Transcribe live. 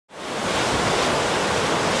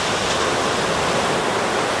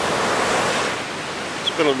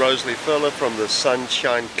Michael and Rosalie Furler from the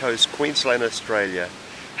Sunshine Coast, Queensland, Australia.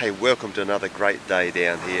 Hey, welcome to another great day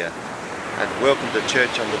down here, and welcome to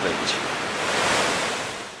Church on the Beach.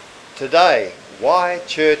 Today, why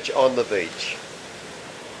Church on the Beach?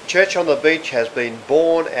 Church on the Beach has been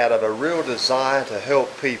born out of a real desire to help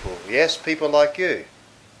people, yes, people like you,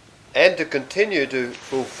 and to continue to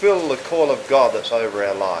fulfill the call of God that's over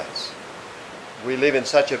our lives. We live in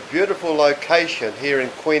such a beautiful location here in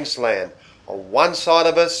Queensland. On one side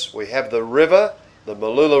of us we have the river, the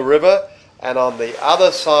Mooloolah River, and on the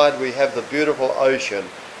other side we have the beautiful ocean,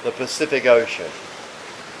 the Pacific Ocean.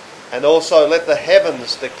 And also let the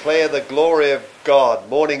heavens declare the glory of God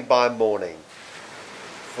morning by morning.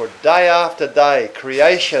 For day after day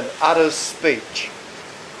creation utters speech.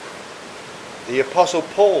 The Apostle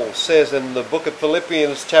Paul says in the book of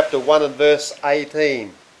Philippians chapter 1 and verse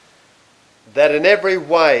 18 that in every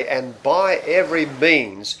way and by every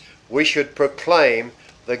means we should proclaim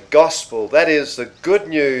the gospel, that is, the good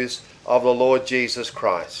news of the Lord Jesus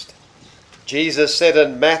Christ. Jesus said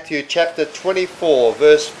in Matthew chapter 24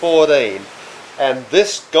 verse 14, "And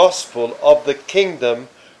this gospel of the kingdom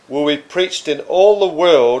will be preached in all the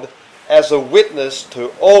world as a witness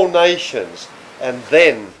to all nations, and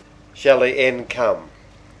then shall the end come."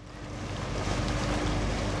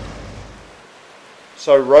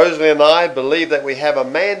 So Rosalie and I believe that we have a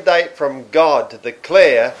mandate from God to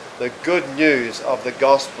declare the good news of the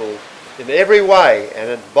gospel in every way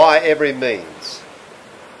and by every means.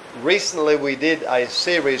 Recently we did a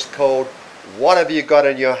series called What Have You Got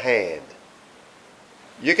in Your Hand?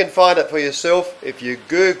 You can find it for yourself if you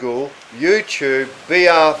Google YouTube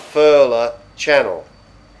BR Furler channel.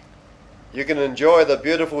 You can enjoy the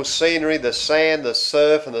beautiful scenery, the sand, the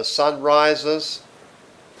surf and the sunrises,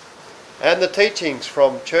 and the teachings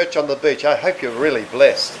from Church on the Beach. I hope you're really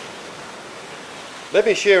blessed. Let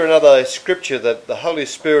me share another scripture that the Holy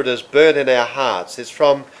Spirit has burnt in our hearts. It's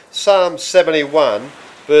from Psalm 71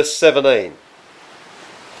 verse 17.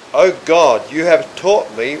 "O God, you have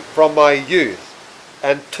taught me from my youth,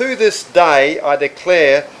 and to this day I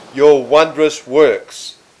declare your wondrous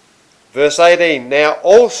works." Verse 18, "Now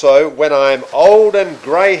also when I am old and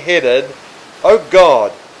grey-headed, O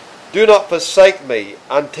God, do not forsake me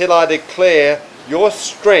until I declare your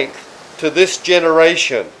strength to this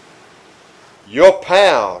generation, your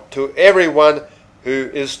power to everyone who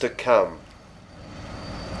is to come."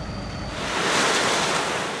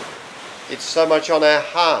 It's so much on our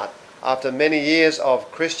heart after many years of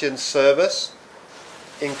Christian service,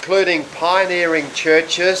 including pioneering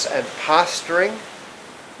churches and pastoring,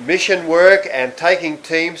 mission work and taking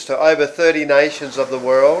teams to over 30 nations of the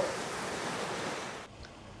world.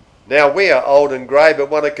 Now we are old and grey but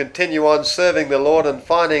want to continue on serving the Lord and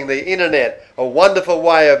finding the internet a wonderful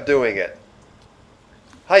way of doing it.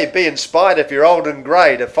 Hey, be inspired if you're old and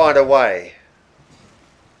grey to find a way.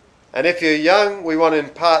 And if you're young, we want to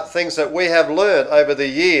impart things that we have learned over the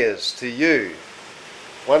years to you.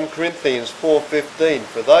 1 Corinthians 4:15,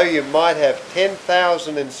 "For though you might have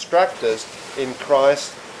 10,000 instructors in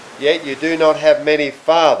Christ, yet you do not have many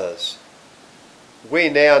fathers." We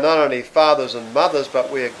now not only fathers and mothers,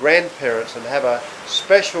 but we are grandparents and have a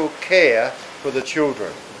special care for the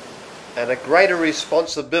children and a greater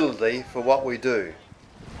responsibility for what we do.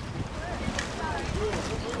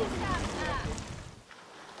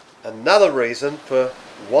 Another reason for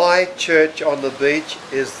why Church on the Beach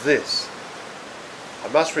is this. I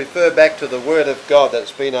must refer back to the Word of God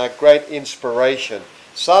that's been our great inspiration.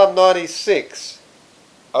 Psalm 96,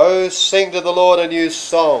 "Oh, sing to the Lord a new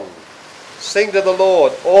song. Sing to the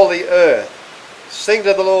Lord, all the earth. Sing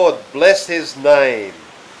to the Lord, bless his name.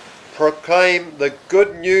 Proclaim the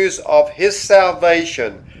good news of his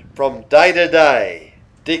salvation from day to day.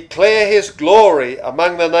 Declare his glory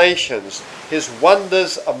among the nations, his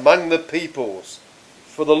wonders among the peoples.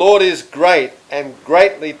 For the Lord is great and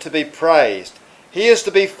greatly to be praised. He is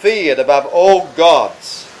to be feared above all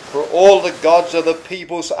gods. For all the gods of the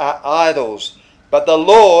peoples are idols, but the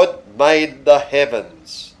Lord made the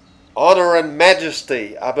heavens. Honour and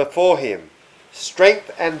majesty are before him. Strength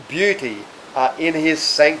and beauty are in his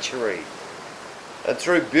sanctuary." And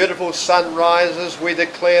through beautiful sunrises we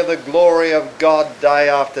declare the glory of God day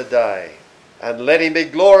after day. And let him be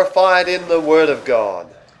glorified in the Word of God,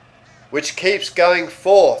 which keeps going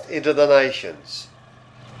forth into the nations.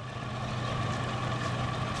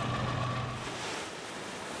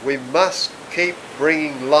 We must keep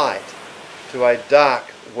bringing light to a dark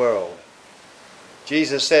world.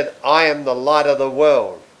 Jesus said, "I am the light of the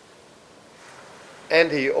world." And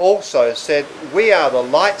he also said, "We are the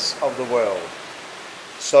lights of the world.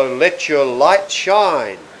 So let your light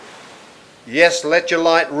shine." Yes, let your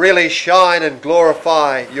light really shine and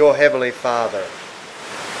glorify your Heavenly Father.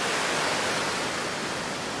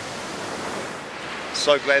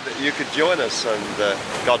 So glad that you could join us, and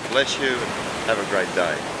God bless you and have a great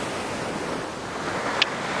day.